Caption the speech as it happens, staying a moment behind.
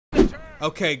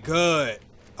Okay, good.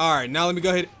 All right, now let me go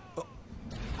ahead. Oh.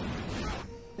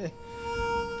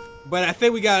 But I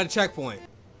think we got a checkpoint.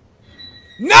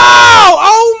 No!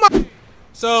 Oh my!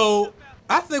 So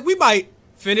I think we might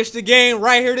finish the game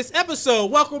right here this episode.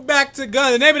 Welcome back to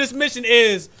Gun. The name of this mission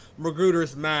is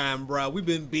Magruder's Mine, bro. We've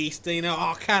been beasting, you know,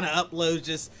 all kind of uploads,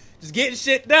 just getting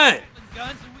shit done.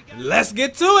 Let's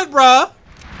get to it, bro.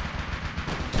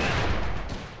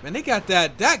 Man, they got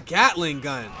that Gatling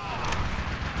gun.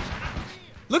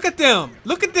 Look at them.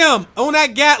 Look at them on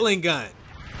that Gatling gun.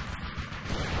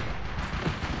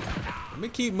 Let me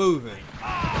keep moving.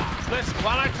 Listen,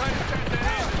 while I try to turn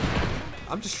that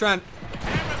in, I'm just trying.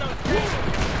 hammer those cannons.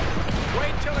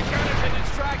 Wait till the gunners are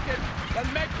distracted,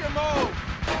 then make your move.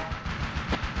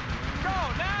 Go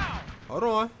now. Hold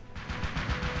on.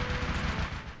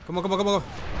 Come on, come on, come on.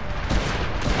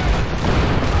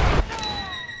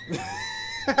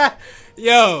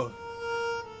 Yo.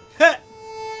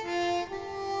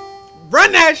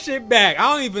 Run that shit back.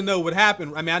 I don't even know what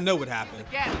happened. I mean, I know what happened.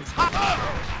 Follow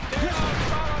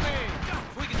me.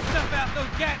 We can stuff out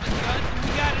those Gatling guns and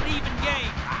we got an even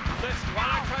game. Listen, while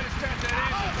I try to start that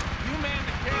engine, you man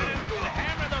the cannon and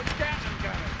hammer those Gatling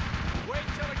gunners. Wait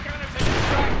till the gunners are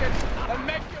distracted, then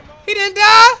make your move. He didn't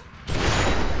die?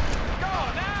 Go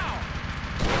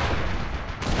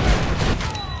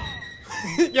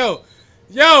now.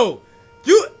 Yo,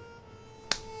 you.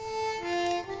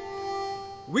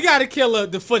 We gotta kill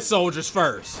the foot soldiers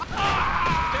first.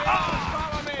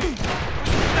 Follow me. We can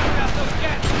stuff out those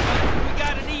Gatling guns and we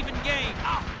got an even game.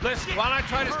 Listen, while I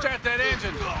try to start that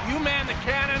engine, you man the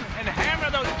cannon and hammer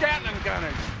those Gatling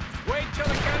gunners. Wait till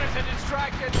the gunners are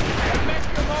distracted and make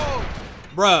your move.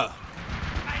 Bruh.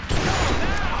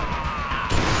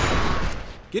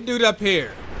 Get dude up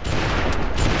here.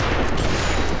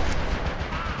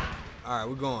 Alright,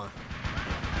 we're going.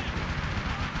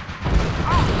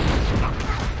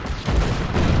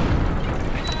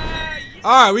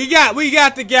 Alright, we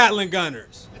got the Gatling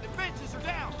gunners. The defenses are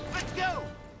down. Let's go.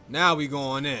 Now we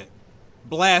going in.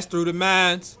 Blast through the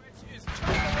mines.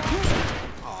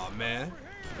 Oh man.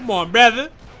 Come on,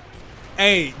 brother.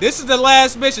 Hey, this is the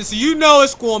last mission, so you know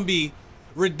it's gonna be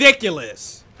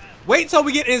ridiculous. Wait till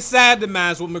we get inside the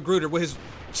mines with Magruder with his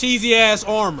cheesy ass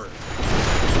armor.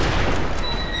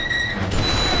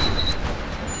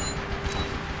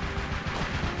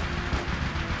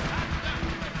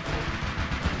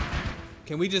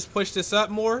 Can we just push this up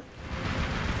more?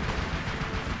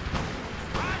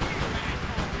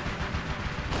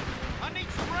 I need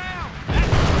some rounds.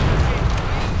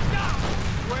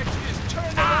 Switch is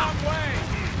turned the wrong way.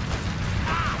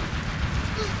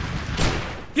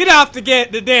 Get off the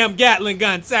damn Gatling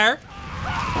gun, sir.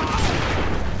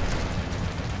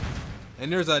 And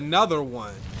there's another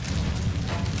one.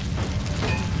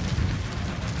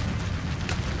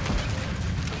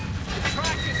 The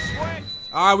track is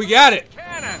switched. All right, we got it.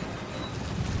 Cannon.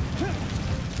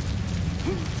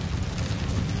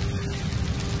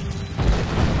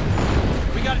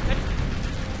 We got to take.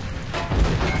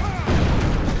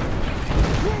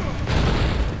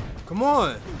 Come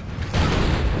on.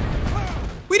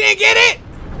 We didn't get it.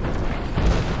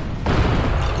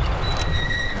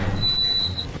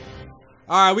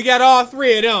 All right, we got all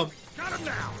three of them. Got him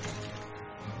now.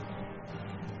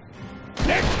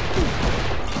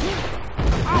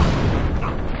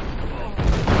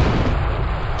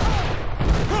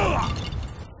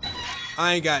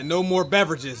 I ain't got no more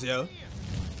beverages, yo.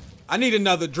 I need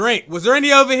another drink. Was there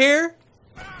any over here?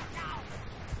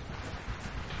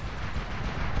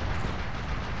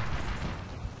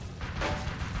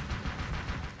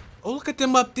 Oh, look at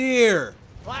them up there.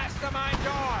 Blast the mine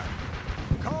door.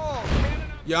 Cole,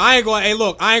 Yo, I ain't going, hey,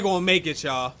 look, I ain't gonna make it,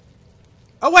 y'all.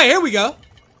 Oh, wait, here we go.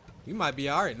 You might be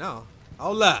all right now.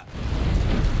 Hold up.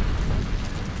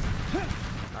 All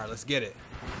right, let's get it.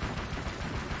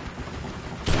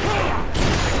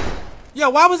 Yo,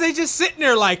 why was they just sitting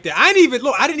there like that? I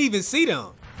didn't even see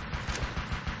them.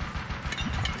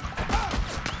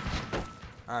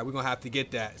 All right, we're gonna have to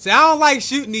get that. See, I don't like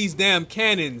shooting these damn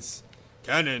cannons.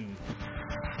 Cannon.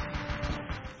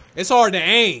 It's hard to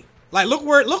aim. Like, look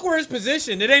where it's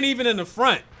positioned. It ain't even in the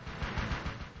front.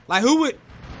 Like, who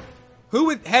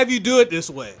would have you do it this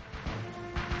way?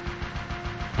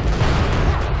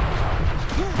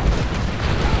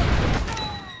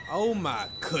 Oh my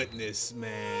goodness,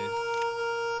 man.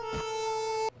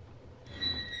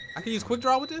 I can use quick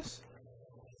draw with this?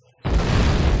 We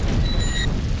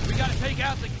got to take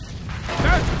out the.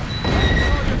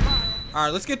 All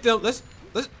right, let's get them. Let's.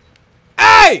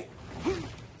 Hey!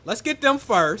 Let's get them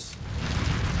first.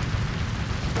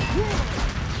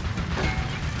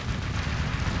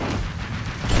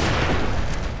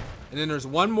 And then there's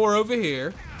one more over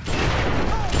here.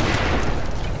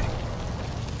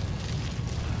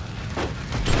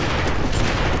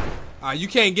 You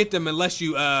can't get them unless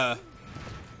you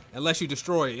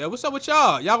destroy it. Yo, what's up with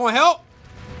y'all? Y'all gonna help?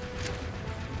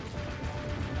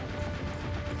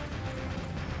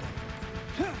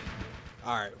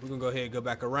 Alright, we're gonna go ahead and go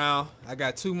back around. I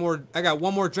got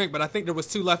one more drink, but I think there was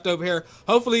 2 left over here.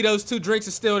 Hopefully those 2 drinks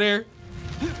are still there.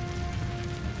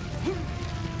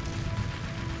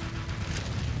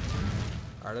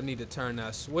 Alright, I need to turn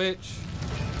that switch.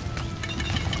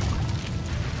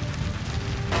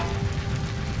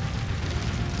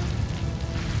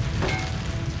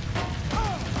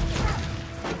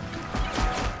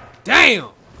 Damn!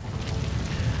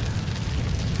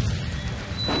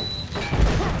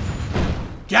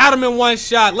 Got him in one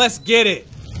shot. Let's get it.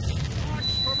 Watch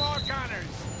for more gunners.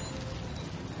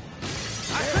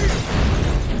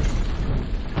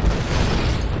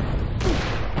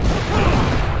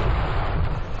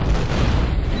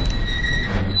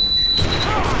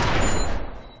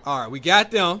 All right, we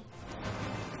got them.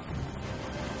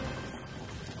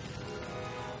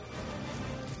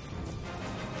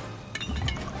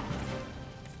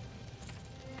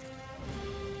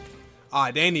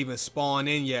 Alright, they ain't even spawned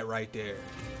in yet right there.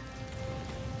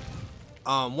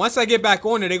 Once I get back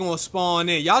on there, they gonna spawn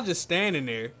in. Y'all just standing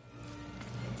there.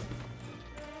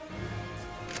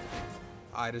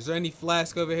 Alright, is there any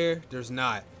flask over here? There's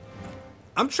not.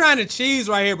 I'm trying to cheese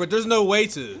right here, but there's no way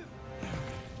to.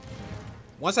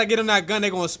 Once I get them that gun, they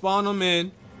gonna spawn them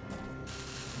in.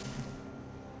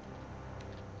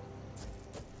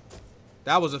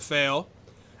 That was a fail.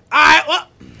 Alright, well.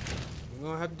 We're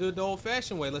gonna have to do it the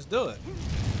old-fashioned way. Let's do it.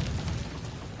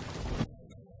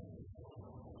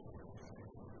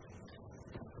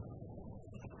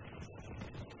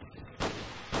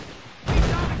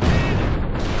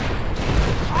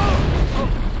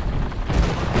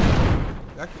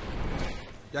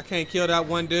 Y'all can't kill that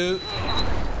one dude.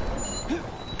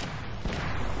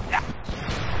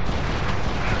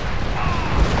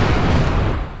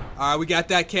 Alright, we got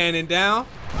that cannon down.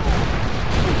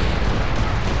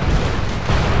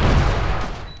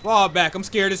 Fall back. I'm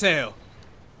scared as hell.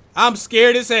 I'm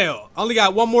scared as hell. Only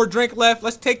got one more drink left.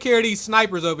 Let's take care of these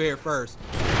snipers over here first.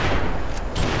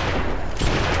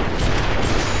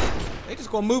 They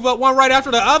just gonna move up one right after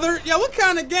the other? Yo, what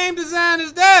kind of game design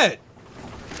is that?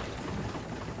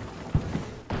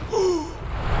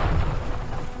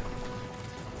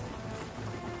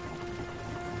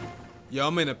 Yo,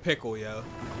 I'm in a pickle, yo.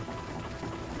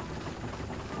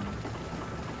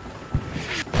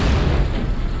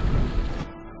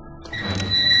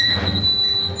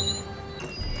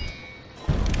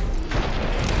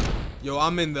 Yo,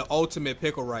 I'm in the ultimate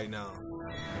pickle right now.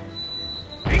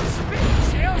 Big spit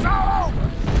shells all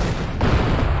over.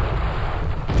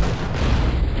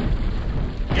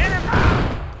 Get him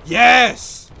out.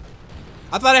 Yes!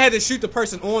 I thought I had to shoot the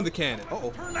person on the cannon.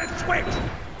 Uh-oh. Turn that switch.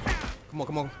 Come on,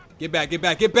 come on. Get back, get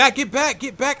back, get back, get back,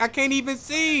 get back. I can't even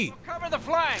see. Cover the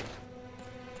flank.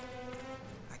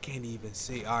 I can't even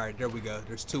see. All right, there we go.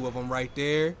 There's 2 of them right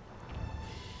there.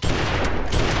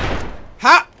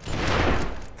 Ha!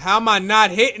 How am I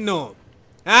not hitting them?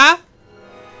 Huh?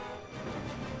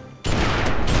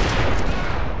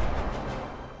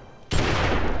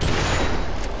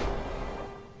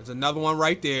 There's another one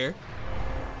right there.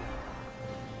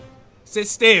 Sit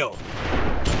still.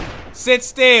 Sit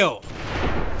still.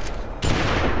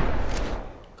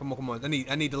 Come on, come on.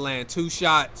 I need to land 2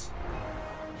 shots.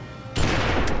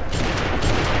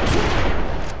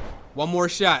 One more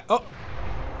shot. Oh.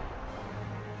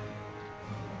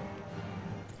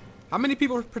 How many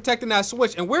people are protecting that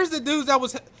switch? And where's the dudes that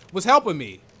was helping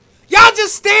me? Y'all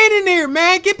just standing there,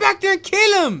 man. Get back there and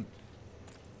kill him.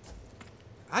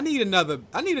 I need another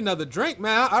drink,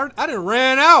 man. I done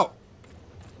ran out.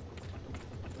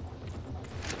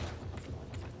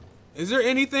 Is there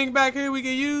anything back here we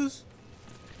can use?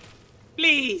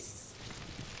 Please.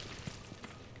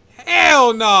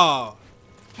 Hell no.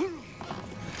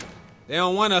 They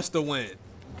don't want us to win.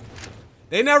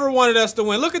 They never wanted us to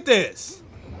win. Look at this.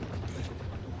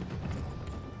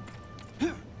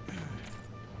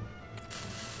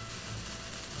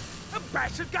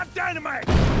 Bastard got dynamite!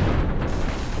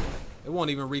 It won't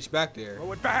even reach back there.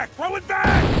 Throw it back! Throw it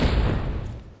back!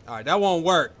 Alright, that won't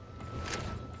work.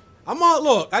 I'm on,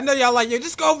 look, I know y'all like, yeah,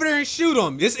 just go over there and shoot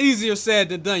them. It's easier said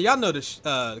than done. Y'all know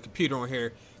the computer on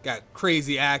here got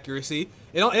crazy accuracy.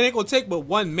 It ain't gonna take but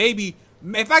one, maybe,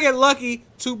 if I get lucky,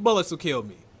 2 bullets will kill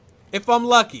me. If I'm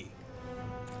lucky.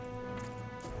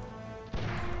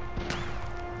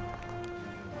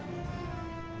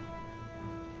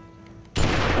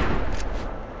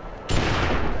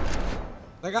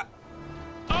 Like I...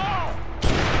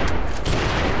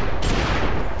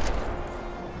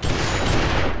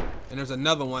 And there's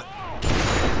another one.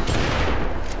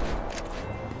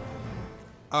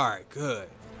 Alright, good.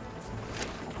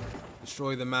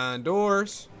 Destroy the mine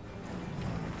doors.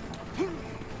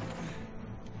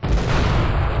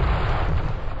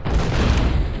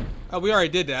 Oh, we already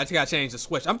did that. I just gotta change the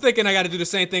switch. I'm thinking I gotta do the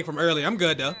same thing from earlier. I'm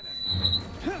good though.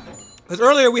 Because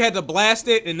earlier we had to blast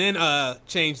it and then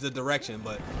change the direction,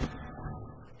 but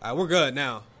alright, we're good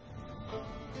now.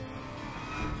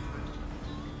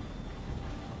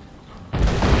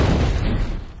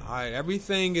 Alright,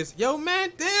 everything is... Yo,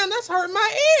 man, damn, that's hurting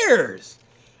my ears.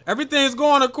 Everything's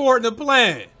going according to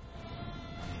plan.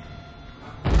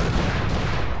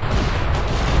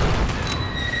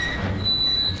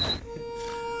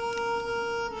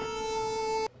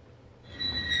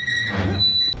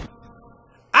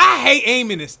 I hate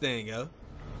aiming this thing, yo.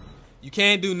 You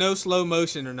can't do no slow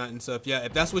motion or nothing, so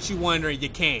if that's what you're wondering, you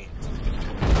can't.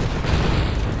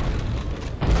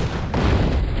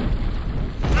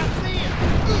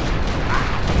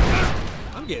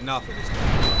 I'm getting off of this thing.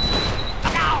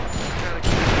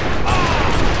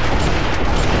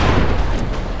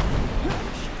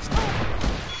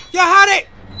 Yo, how they...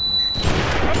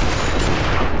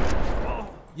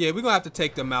 Yeah, we're gonna have to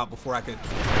take them out before I can...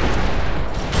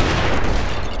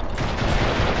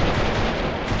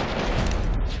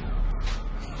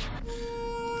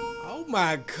 Oh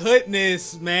my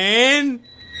goodness, man.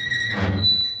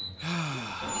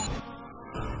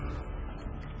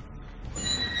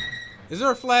 Is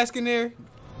there a flask in there?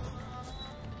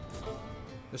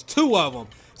 There's 2 of them.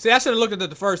 See, I should have looked at it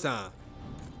the first time.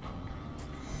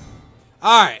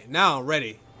 Alright, now I'm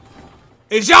ready.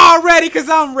 Is y'all ready? Because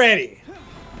I'm ready.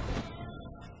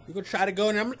 We're going to try to go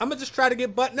in there. I'm going to just try to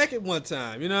get butt naked one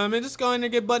time. You know what I mean? Just go in there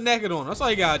and get butt naked on. That's all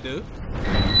you got to do.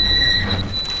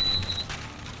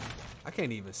 I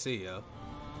can't even see, yo.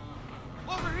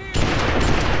 Over here.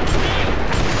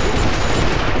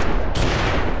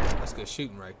 That's good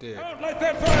shooting right there. Don't let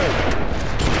that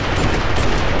through.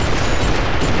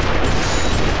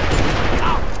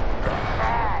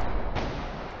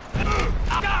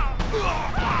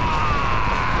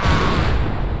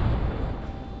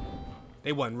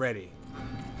 They wasn't ready.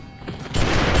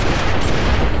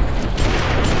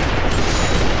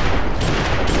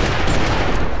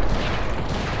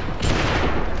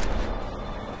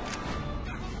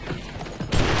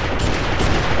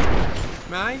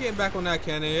 Man, I ain't getting back on that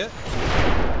cannon yet.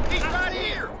 He's right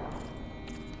here.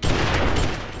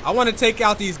 I want to take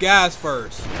out these guys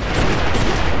first.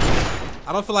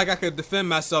 I don't feel like I could defend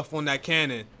myself on that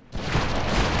cannon.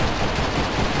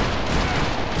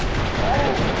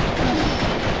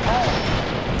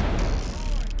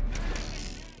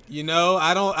 You know,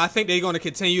 I think they're going to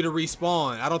continue to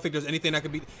respawn. I don't think there's anything that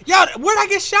could be... Yo, where'd I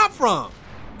get shot from?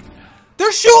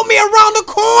 They're shooting me around the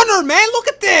corner, man. Look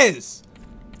at this.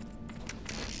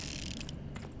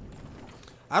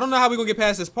 I don't know how we're going to get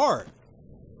past this part.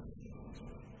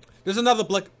 There's another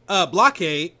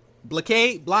blockade.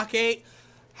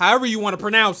 However you want to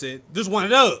pronounce it. There's one of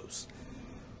those.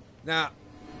 Now...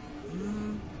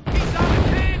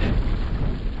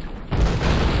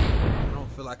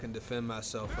 I can defend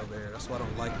myself over here. That's why I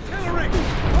don't like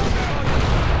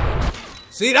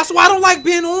this. See, that's why I don't like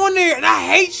being on there. And I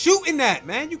hate shooting that,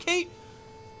 man. You can't.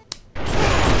 Over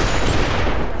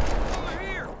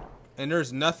here. And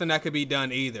there's nothing that could be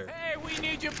done either. Hey, we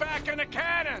need you back in the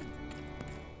cannon.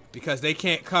 Because they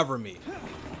can't cover me.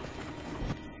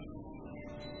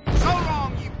 So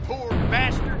long, you poor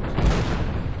bastards.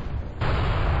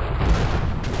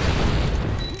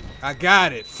 I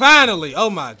got it. Finally. Oh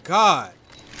my God.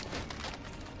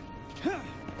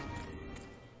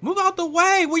 Move out the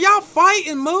way. Will y'all fight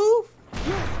and move?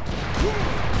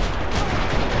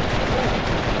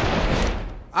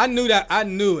 I knew that. I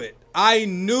knew it. I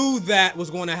knew that was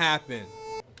going to happen.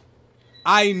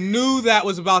 I knew that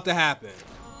was about to happen.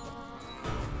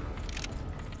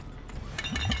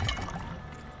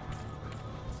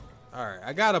 All right.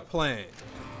 I got a plan.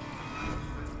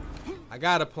 I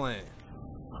got a plan.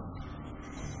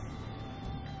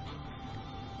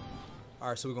 All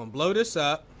right. So we're going to blow this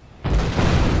up.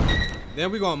 Then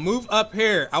we're going to move up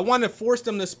here. I want to force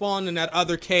them to spawn in that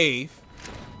other cave.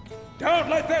 Don't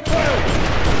let them through.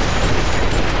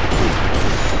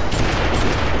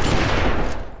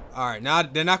 All right, now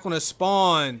they're not going to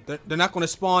spawn. They're not going to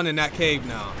spawn in that cave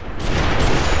now.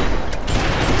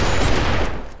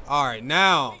 All right,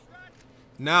 now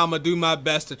I'm going to do my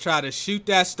best to try to shoot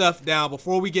that stuff down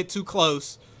before we get too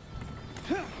close.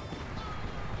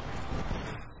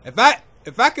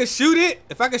 If I could shoot it,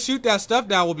 if I could shoot that stuff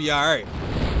down, we'll be all right.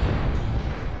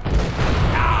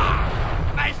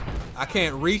 I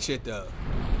can't reach it though.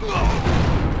 He's on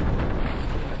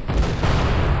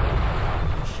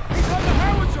the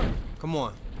howitzer! Come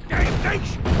on.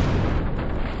 Damnation!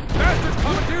 Bastards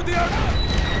commandeered the earth!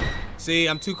 See,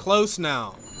 I'm too close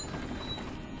now.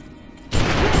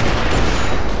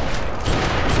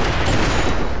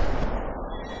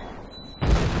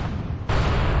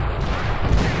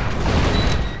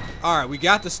 Alright, we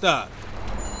got the stuff.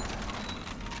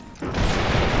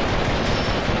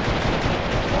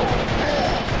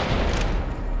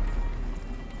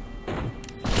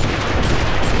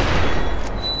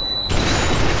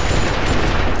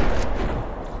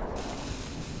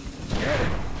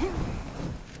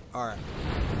 Alright.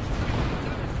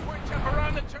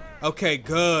 Okay,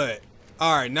 good.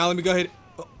 Alright, now let me go ahead.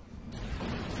 Oh.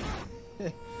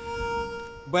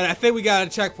 But I think we got a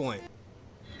checkpoint.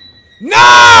 No!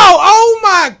 Oh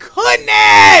my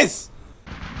goodness!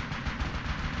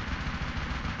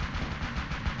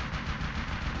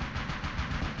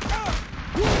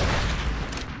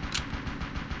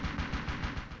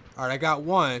 Alright, I got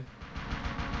one.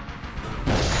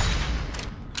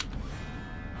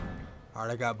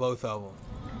 Alright, I got both of them.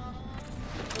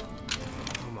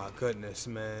 Oh my goodness,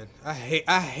 man. I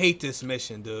hate this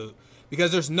mission, dude.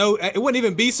 Because there's no, it wouldn't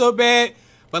even be so bad,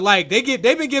 but like they've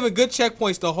been giving good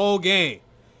checkpoints the whole game.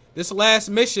 This last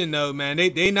mission though, man,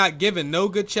 they not giving no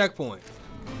good checkpoints.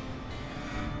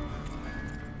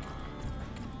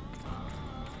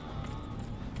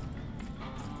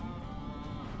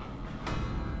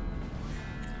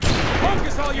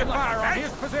 Focus all your fire on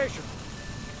his position.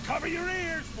 Cover your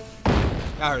ears.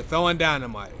 Got her throwing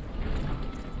dynamite.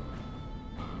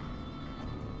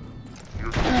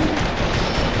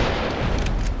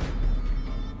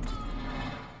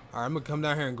 Alright, I'm gonna come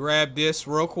down here and grab this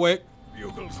real quick.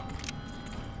 Bugles.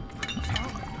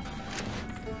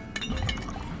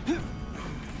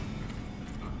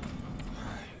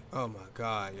 Oh my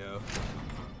god, yo.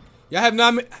 Y'all have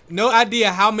no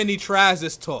idea how many tries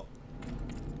this took.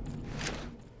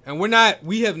 And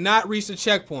we have not reached a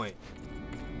checkpoint.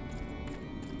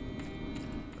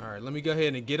 Alright, let me go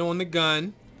ahead and get on the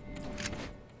gun.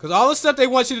 Because all the stuff they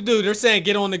want you to do, they're saying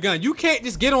get on the gun. You can't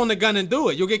just get on the gun and do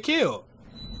it. You'll get killed.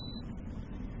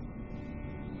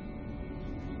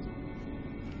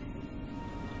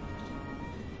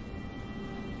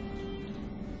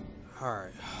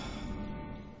 Alright.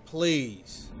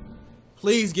 Please.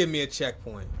 Please give me a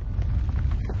checkpoint.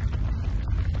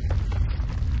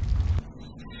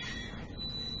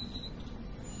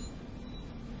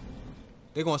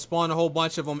 They're gonna spawn a whole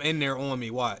bunch of them in there on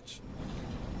me, watch.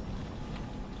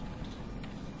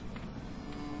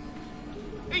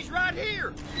 He's right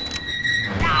here.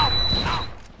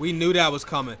 We knew that was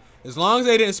coming. As long as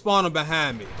they didn't spawn them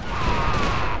behind me.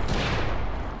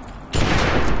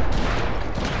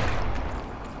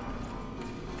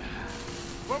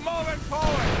 We're moving forward.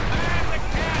 Man the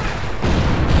cannon.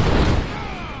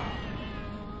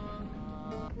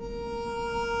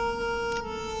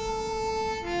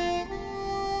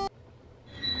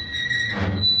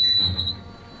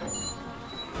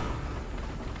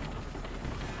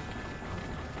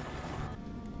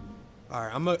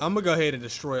 Alright, I'm gonna go ahead and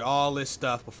destroy all this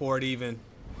stuff before these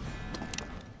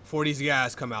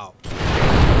guys come out.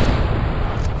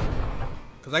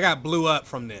 Cause I got blew up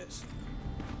from this.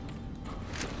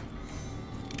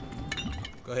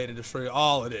 Go ahead and destroy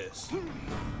all of this.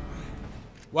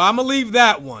 Well, I'm gonna leave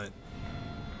that one.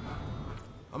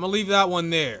 I'm gonna leave that one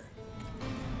there.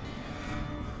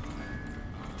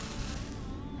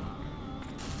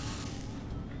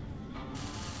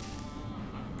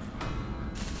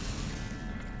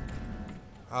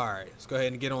 Alright, let's go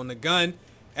ahead and get on the gun.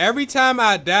 Every time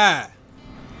I die,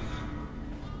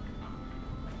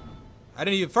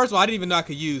 first of all, I didn't even know I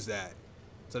could use that.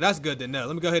 So that's good to know.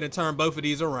 Let me go ahead and turn both of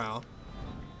these around.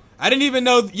 I didn't even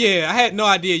know, yeah, I had no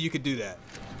idea you could do that.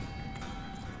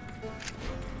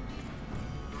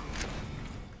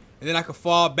 And then I could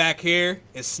fall back here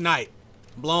and snipe,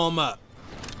 blow them up.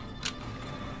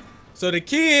 So the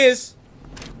key is,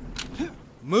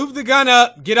 move the gun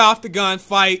up, get off the gun,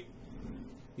 fight.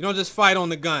 You don't just fight on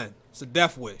the gun. It's a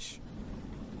death wish.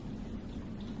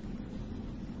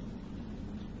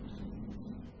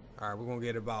 Alright, we're gonna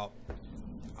get about,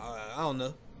 I don't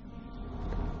know,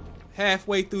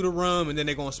 halfway through the room and then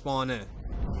they're gonna spawn in.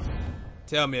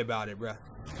 Tell me about it, bruh.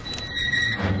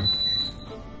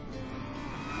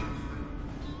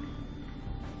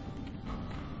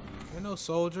 There are no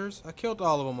soldiers. I killed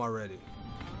all of them already.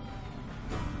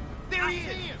 There he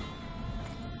is.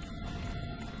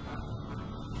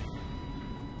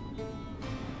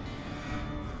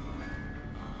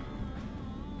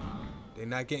 They're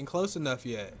not getting close enough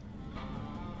yet.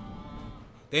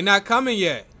 They not coming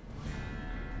yet.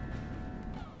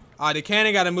 Ah, the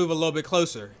cannon got to move a little bit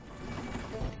closer.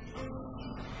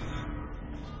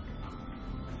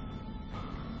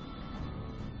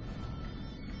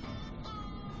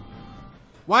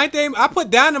 Why ain't they? I put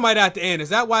dynamite at the end. Is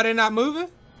that why they're not moving?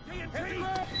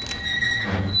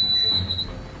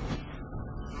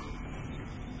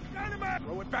 Dynamite!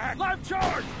 Throw it back! Live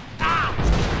charge!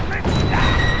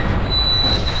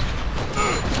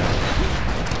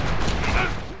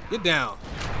 Get down.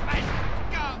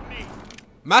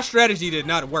 My strategy did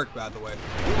not work, by the way.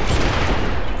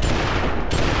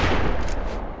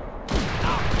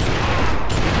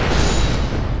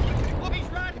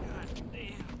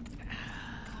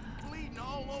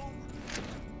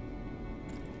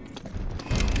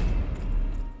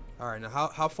 All right, now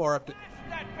how far up?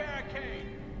 That barricade.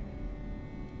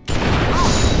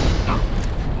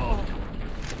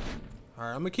 All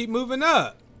right, I'm gonna keep moving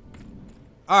up.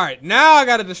 All right, now I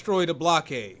gotta destroy the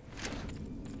blockade.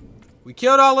 We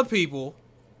killed all the people.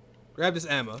 Grab this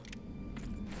ammo.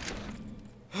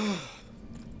 I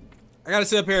gotta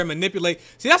sit up here and manipulate.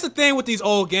 See, that's the thing with these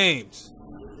old games.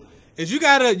 Is you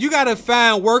gotta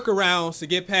find workarounds to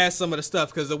get past some of the stuff,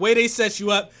 because the way they set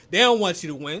you up, they don't want you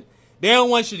to win. They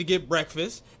don't want you to get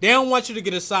breakfast. They don't want you to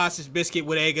get a sausage biscuit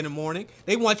with egg in the morning.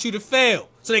 They want you to fail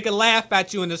so they can laugh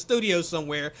at you in the studio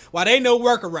somewhere while they know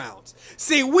workarounds.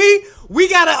 See, we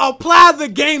gotta apply the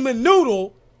gaming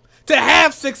noodle to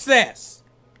have success.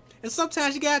 And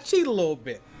sometimes you gotta cheat a little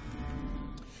bit.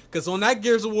 Because on that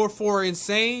Gears of War 4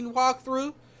 Insane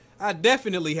walkthrough, I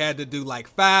definitely had to do like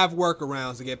 5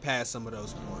 workarounds to get past some of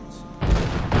those points.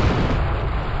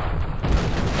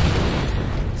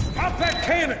 Stop that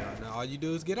cannon! Now all you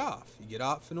do is get off. You get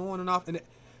off and on and off. And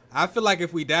I feel like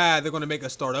if we die, they're going to make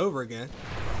us start over again.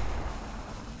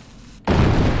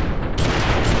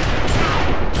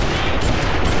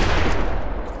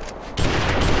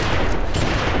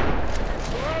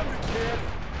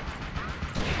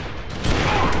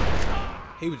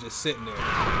 He was just sitting there.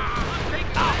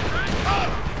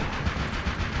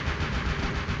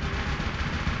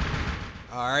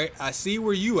 Alright, I see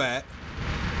where you at.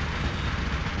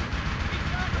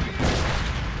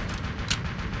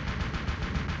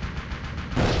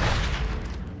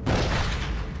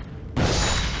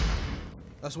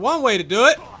 That's one way to do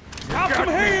it. Out from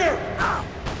here!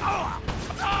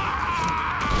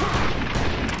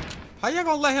 How y'all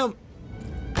gonna let him?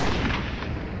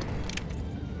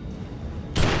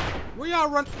 Where y'all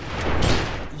run?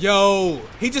 Yo,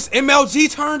 he just MLG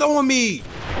turned on me.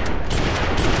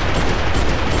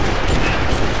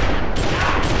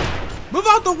 Move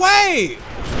out the way.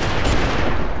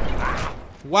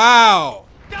 Wow.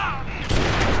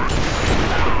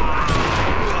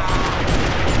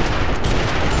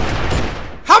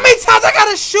 How many times I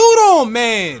gotta shoot him,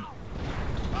 man?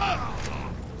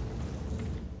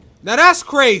 Now that's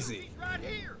crazy.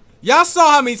 Y'all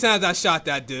saw how many times I shot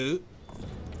that dude.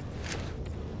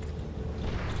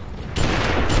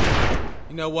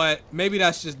 You know what? Maybe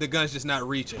that's just the gun's just not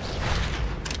reaching.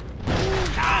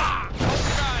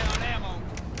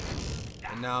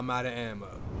 And now I'm out of ammo.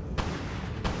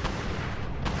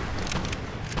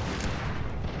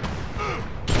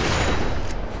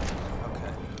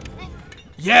 Okay.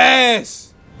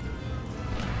 Yes!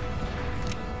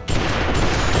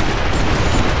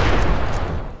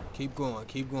 Keep going,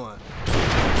 keep going.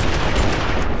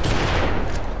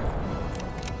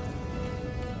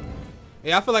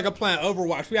 Yeah, I feel like I'm playing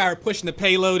Overwatch. We out here pushing the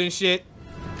payload and shit.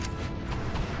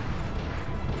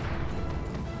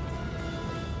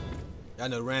 I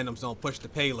know randoms don't push the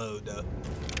payload though.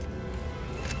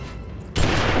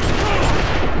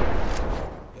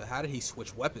 Yo, how did he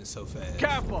switch weapons so fast?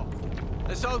 Careful!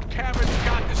 This old cavern's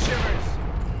got the shivers.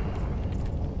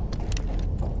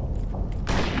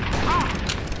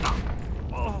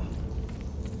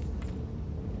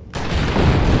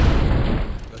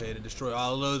 Go ahead and destroy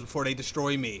all of those before they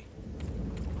destroy me.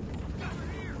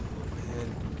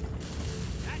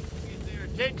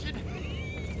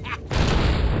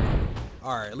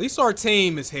 Alright, at least our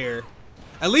team is here.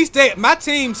 At least my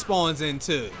team spawns in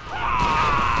too.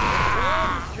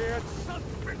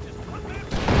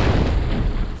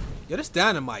 Yo, this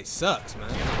dynamite sucks,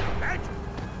 man.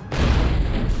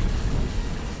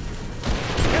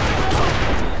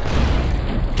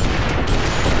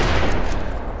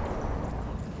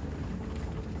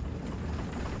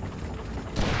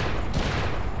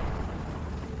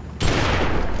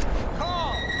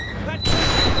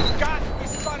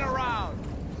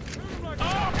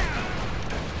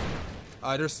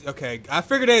 Okay, I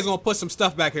figured they was gonna put some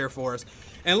stuff back here for us.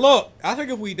 And look, I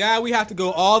think if we die, we have to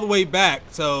go all the way back.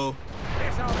 So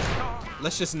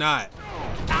let's just not.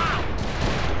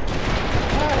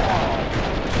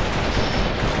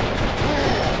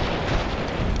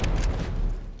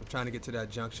 I'm trying to get to that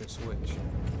junction switch.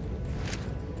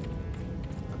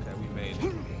 Okay, we made it.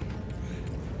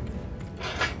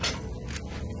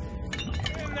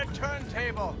 In the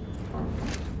turntable.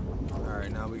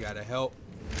 Alright, now we gotta help.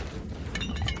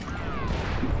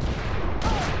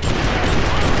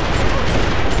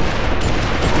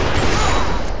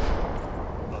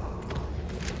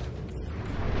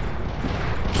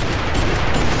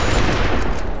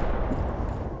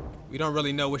 We don't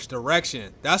really know which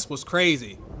direction. That's what's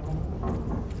crazy.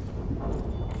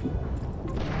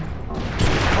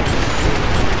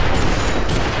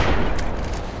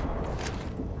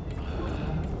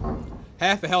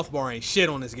 Half a health bar ain't shit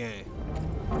on this game.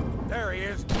 There he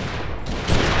is.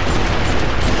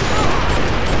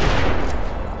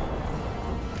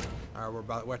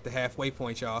 Alright, we're at the halfway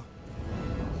point, y'all.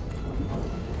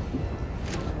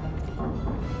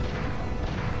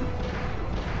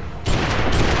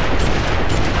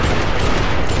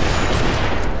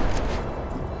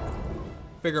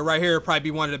 Figure right here would probably be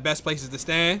one of the best places to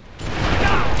stand.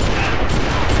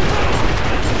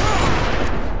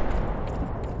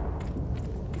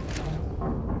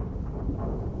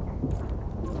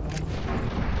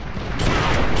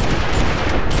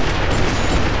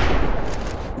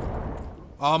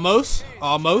 Almost.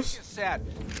 Almost. Set.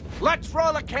 Let's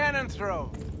roll a cannon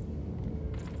through.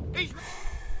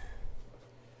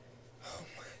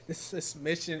 This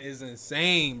mission is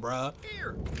insane, bruh.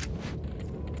 Here.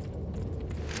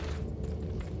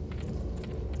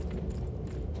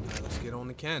 Let's get on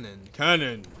the cannon.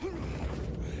 Cannon.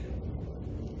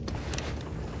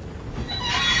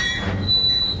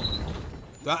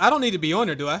 I don't need to be on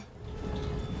there, do I?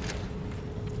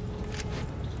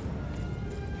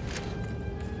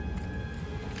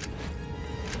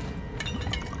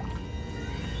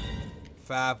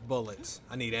 Five bullets.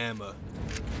 I need ammo.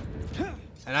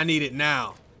 And I need it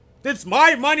now. It's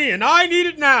my money and I need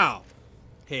it now.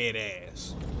 Head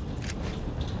ass.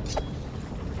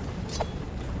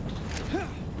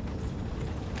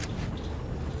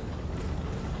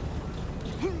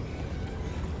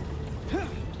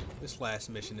 This last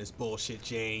mission is bullshit,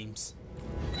 James.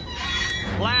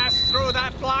 Blast through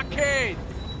that blockade.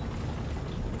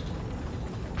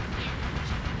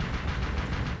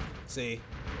 See?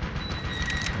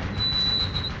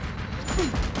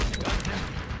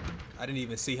 I didn't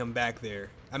even see him back there.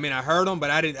 I mean, I heard him,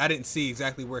 but I didn't see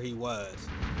exactly where he was.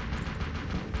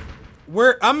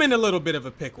 I'm in a little bit of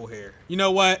a pickle here. You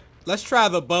know what? Let's try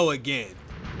the bow again.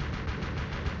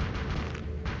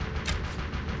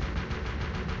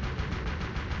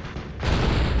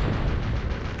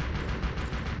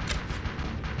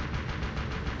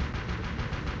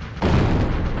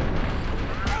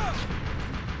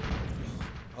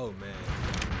 Oh, man.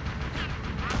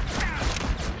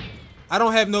 I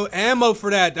don't have no ammo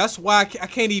for that. That's why I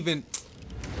can't even...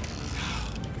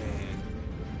 Oh, man.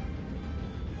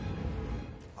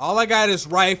 All I got is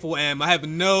rifle ammo. I have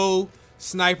no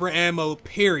sniper ammo,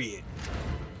 period.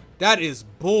 That is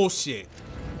bullshit.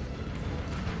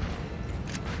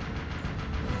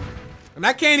 And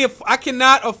I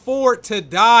cannot afford to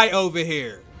die over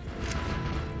here.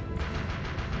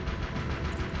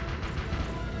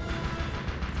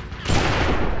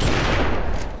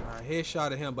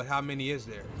 Headshot at him, but how many is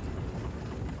there?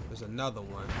 There's another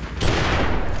one.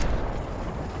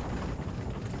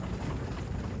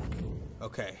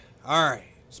 Okay. Alright.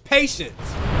 It's patience.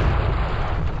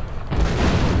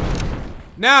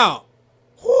 Now.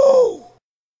 Whoo!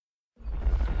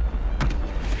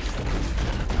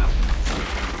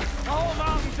 The whole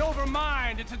mountain's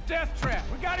overmined. It's a death trap.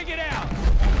 We gotta get out.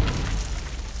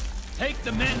 Take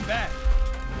the men back.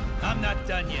 I'm not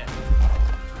done yet.